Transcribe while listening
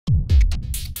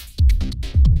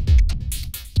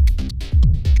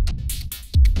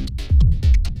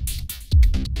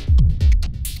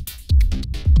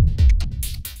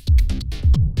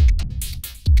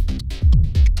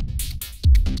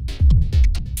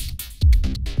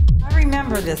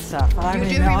remember this stuff. You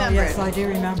do remember yes, it? I do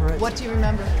remember it. What do you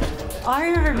remember? I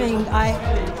remember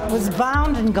I was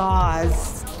bound in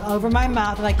gauze over my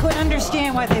mouth, and I couldn't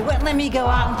understand why they wouldn't let me go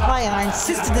out and play, and I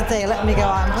insisted that they let me go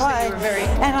out and play.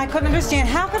 And I couldn't understand,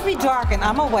 how could it be dark and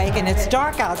I'm awake and it's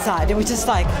dark outside? It was just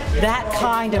like that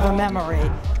kind of a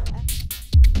memory.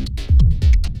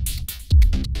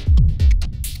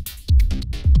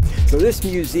 So this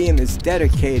museum is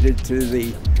dedicated to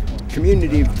the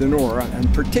community of Donora,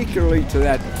 and particularly to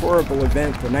that horrible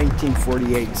event, the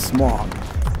 1948 smog.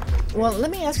 Well,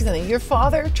 let me ask you something. Your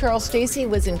father, Charles Stacy,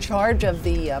 was in charge of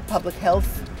the public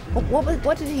health.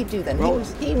 What did he do then? Well,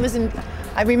 he was in.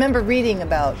 I remember reading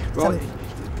about.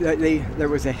 There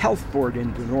was a health board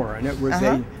in Donora, and it was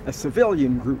a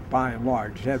civilian group by and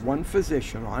large. It had one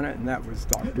physician on it, and that was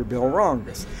Dr. Bill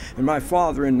Rongus. And my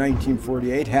father in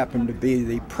 1948 happened to be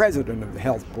the president of the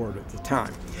health board at the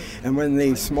time. And when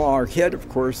the smog hit, of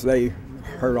course, they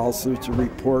heard all sorts of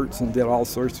reports and did all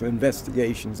sorts of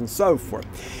investigations and so forth.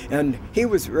 And he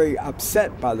was very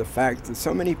upset by the fact that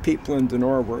so many people in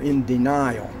Donora were in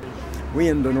denial. We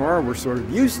in Donora were sort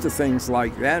of used to things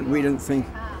like that, and we didn't think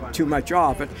too much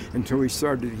of it until we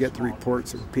started to get the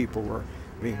reports that people were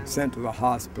being sent to the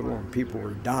hospital and people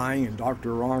were dying, and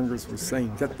Dr. Rongers was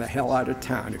saying, get the hell out of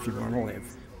town if you want to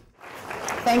live.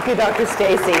 Thank you, Dr.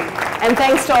 Stacy. And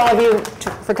thanks to all of you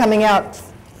for coming out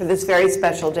for this very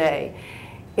special day.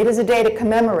 It is a day to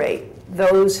commemorate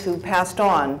those who passed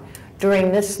on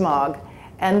during this smog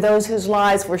and those whose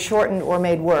lives were shortened or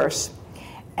made worse.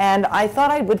 And I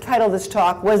thought I would title this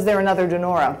talk, Was There Another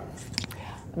Donora?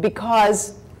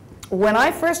 Because when I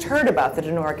first heard about the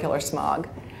Donora killer smog,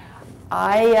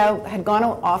 I had gone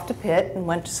off to Pitt and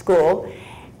went to school,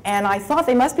 and I thought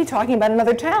they must be talking about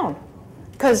another town,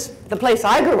 because the place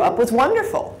I grew up was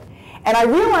wonderful. And I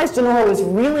realized Donora was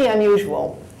really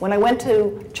unusual when I went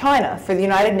to China for the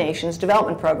United Nations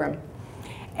Development Program.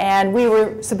 And we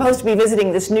were supposed to be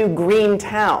visiting this new green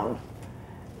town.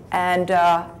 And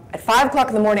at 5 o'clock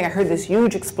in the morning, I heard this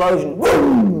huge explosion,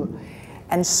 boom,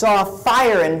 and saw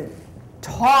fire and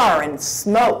tar and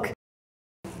smoke.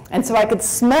 And so I could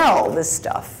smell this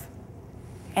stuff.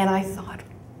 And I thought,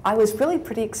 I was really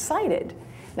pretty excited.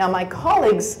 Now, my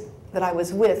colleagues that I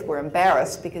was with were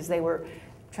embarrassed because they were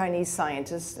Chinese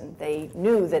scientists, and they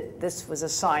knew that this was a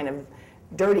sign of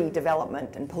dirty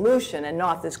development and pollution and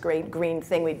not this great green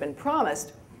thing we'd been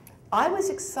promised. I was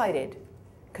excited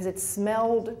because it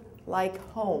smelled like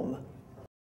home.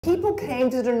 People came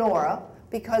to Donora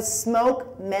because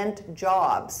smoke meant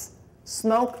jobs.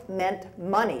 Smoke meant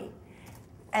money.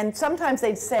 And sometimes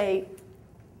they'd say,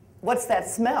 what's that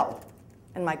smell?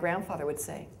 And my grandfather would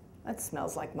say, that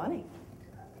smells like money.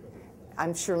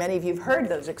 I'm sure many of you have heard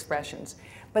those expressions.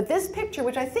 But this picture,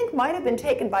 which I think might have been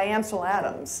taken by Ansel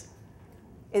Adams,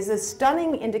 is a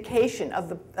stunning indication of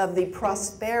the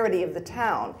prosperity of the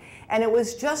town. And it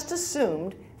was just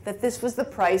assumed that this was the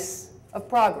price of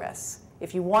progress.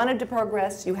 If you wanted to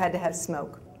progress, you had to have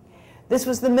smoke. This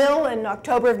was the mill in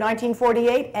October of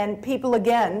 1948, and people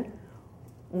again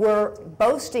were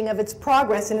boasting of its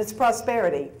progress and its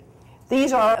prosperity.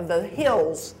 These are the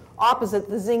hills opposite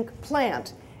the zinc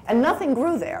plant, and nothing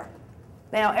grew there.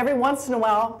 Now, every once in a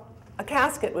while, a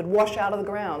casket would wash out of the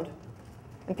ground,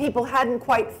 and people hadn't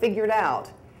quite figured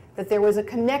out that there was a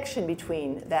connection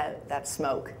between that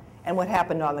smoke and what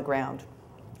happened on the ground.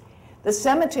 The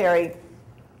cemetery,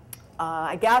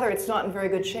 I gather it's not in very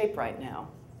good shape right now,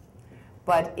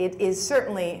 but it is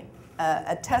certainly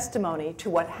a testimony to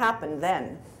what happened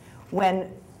then,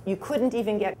 when you couldn't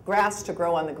even get grass to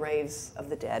grow on the graves of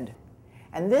the dead.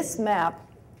 And this map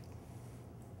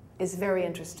is very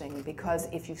interesting, because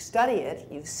if you study it,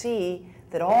 you see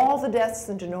that all the deaths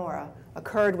in Donora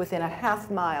occurred within a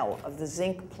half-mile of the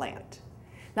zinc plant.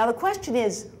 Now the question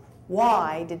is,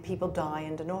 why did people die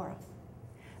in Donora?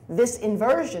 This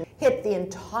inversion hit the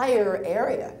entire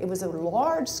area. It was a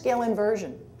large-scale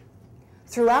inversion.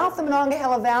 Throughout the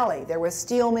Monongahela Valley, there were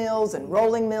steel mills and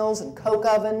rolling mills and coke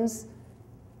ovens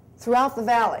throughout the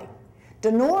valley.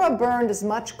 Donora burned as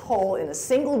much coal in a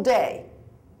single day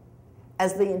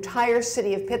as the entire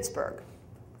city of Pittsburgh,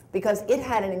 because it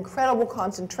had an incredible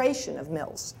concentration of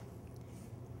mills.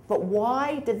 But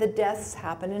why did the deaths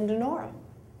happen in Donora?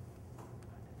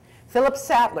 Philip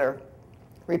Sattler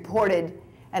reported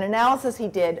an analysis he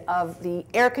did of the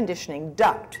air conditioning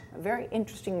duct, a very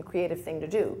interesting and creative thing to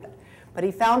do. But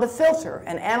he found a filter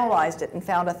and analyzed it and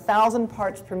found 1,000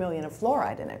 parts per million of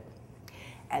fluoride in it.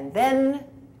 And then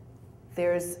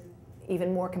there's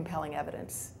even more compelling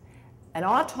evidence. An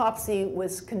autopsy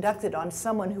was conducted on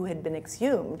someone who had been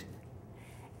exhumed,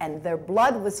 and their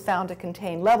blood was found to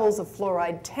contain levels of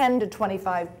fluoride 10 to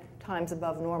 25 times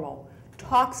above normal,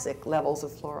 toxic levels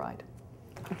of fluoride.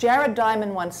 Jared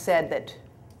Diamond once said that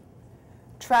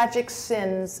tragic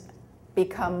sins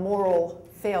become moral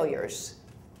failures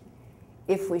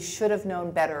if we should have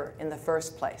known better in the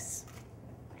first place.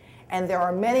 And there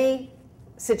are many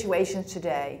situations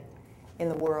today in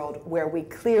the world where we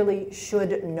clearly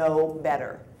should know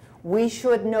better. We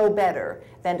should know better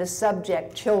than to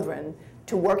subject children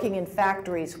to working in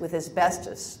factories with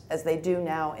asbestos, as they do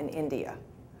now in India.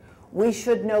 We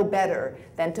should know better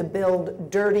than to build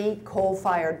dirty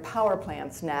coal-fired power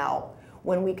plants now,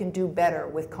 when we can do better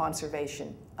with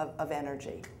conservation of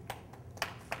energy.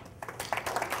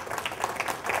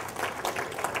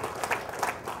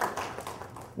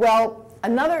 Well,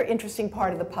 another interesting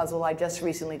part of the puzzle I just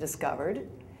recently discovered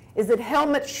is that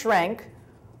Helmut Schrenk,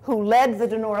 who led the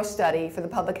Donora study for the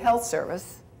Public Health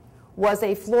Service, was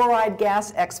a fluoride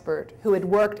gas expert who had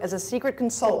worked as a secret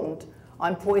consultant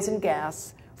on poison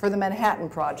gas for the Manhattan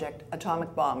Project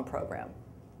atomic bomb program.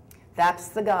 That's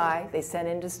the guy they sent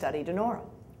in to study Donora.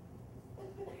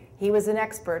 He was an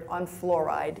expert on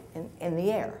fluoride in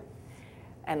the air.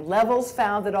 And levels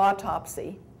found at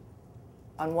autopsy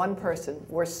on one person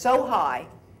were so high,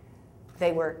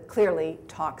 they were clearly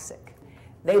toxic.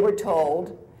 They were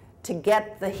told to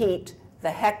get the heat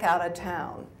the heck out of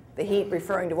town, the heat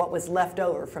referring to what was left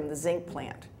over from the zinc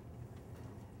plant,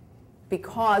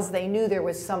 because they knew there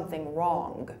was something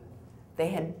wrong. They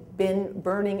had been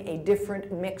burning a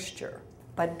different mixture.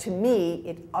 But to me,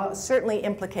 it certainly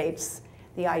implicates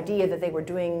the idea that they were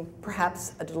doing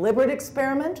perhaps a deliberate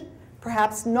experiment,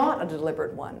 perhaps not a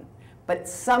deliberate one. But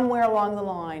somewhere along the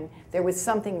line, there was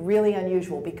something really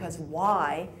unusual, because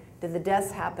why did the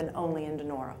deaths happen only in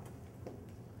Donora?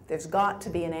 There's got to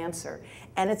be an answer.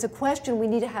 And it's a question we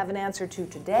need to have an answer to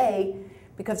today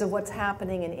because of what's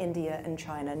happening in India and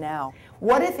China now.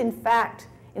 What if, in fact,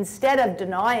 instead of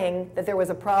denying that there was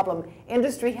a problem,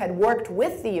 industry had worked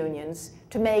with the unions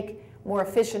to make more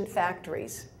efficient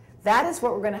factories? That is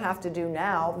what we're going to have to do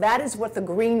now. That is what the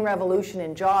green revolution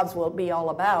in jobs will be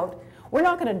all about. We're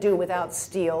not going to do without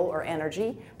steel or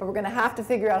energy, but we're going to have to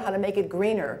figure out how to make it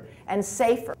greener and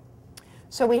safer.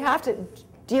 So we have to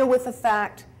deal with the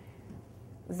fact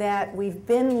that we've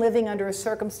been living under a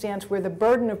circumstance where the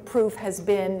burden of proof has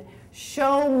been,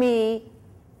 show me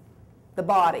the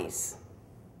bodies.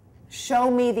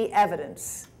 Show me the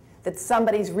evidence that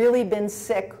somebody's really been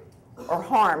sick or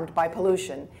harmed by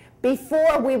pollution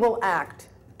before we will act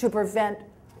to prevent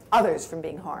others from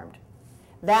being harmed.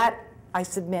 That, I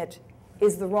submit,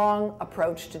 is the wrong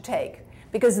approach to take,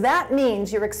 because that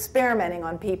means you're experimenting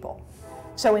on people.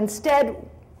 So instead,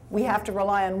 we have to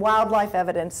rely on wildlife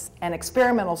evidence and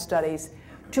experimental studies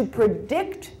to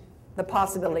predict the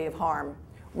possibility of harm,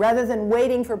 rather than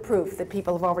waiting for proof that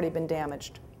people have already been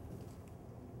damaged.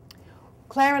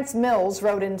 Clarence Mills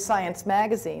wrote in Science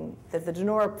magazine that the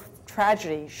Donora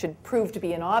tragedy should prove to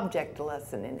be an object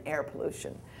lesson in air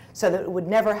pollution, so that it would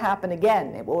never happen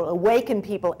again. It will awaken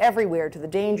people everywhere to the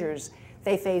dangers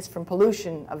they face from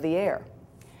pollution of the air.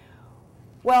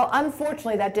 Well,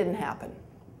 unfortunately, that didn't happen.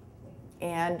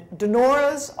 And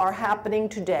Donoras are happening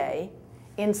today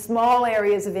in small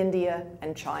areas of India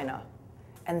and China.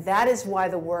 And that is why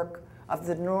the work of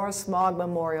the Donora Smog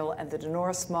Memorial and the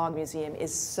Donora Smog Museum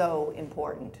is so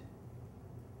important.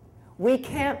 We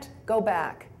can't go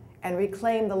back and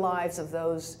reclaim the lives of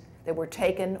those that were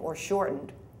taken or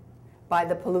shortened by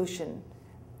the pollution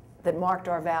that marked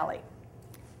our valley.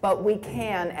 But we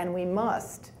can and we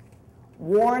must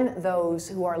warn those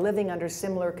who are living under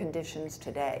similar conditions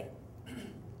today.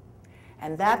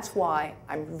 And that's why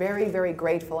I'm very, very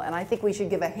grateful, and I think we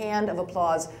should give a hand of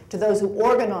applause to those who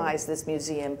organized this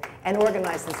museum and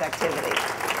organized this activity.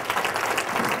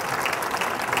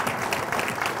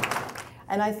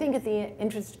 And I think at the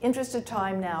interest of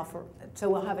time now, so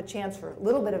we'll have a chance for a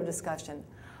little bit of discussion,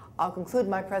 I'll conclude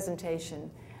my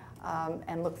presentation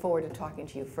and look forward to talking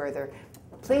to you further.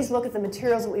 Please look at the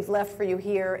materials that we've left for you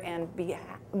here, and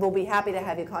we'll be happy to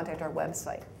have you contact our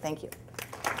website. Thank you.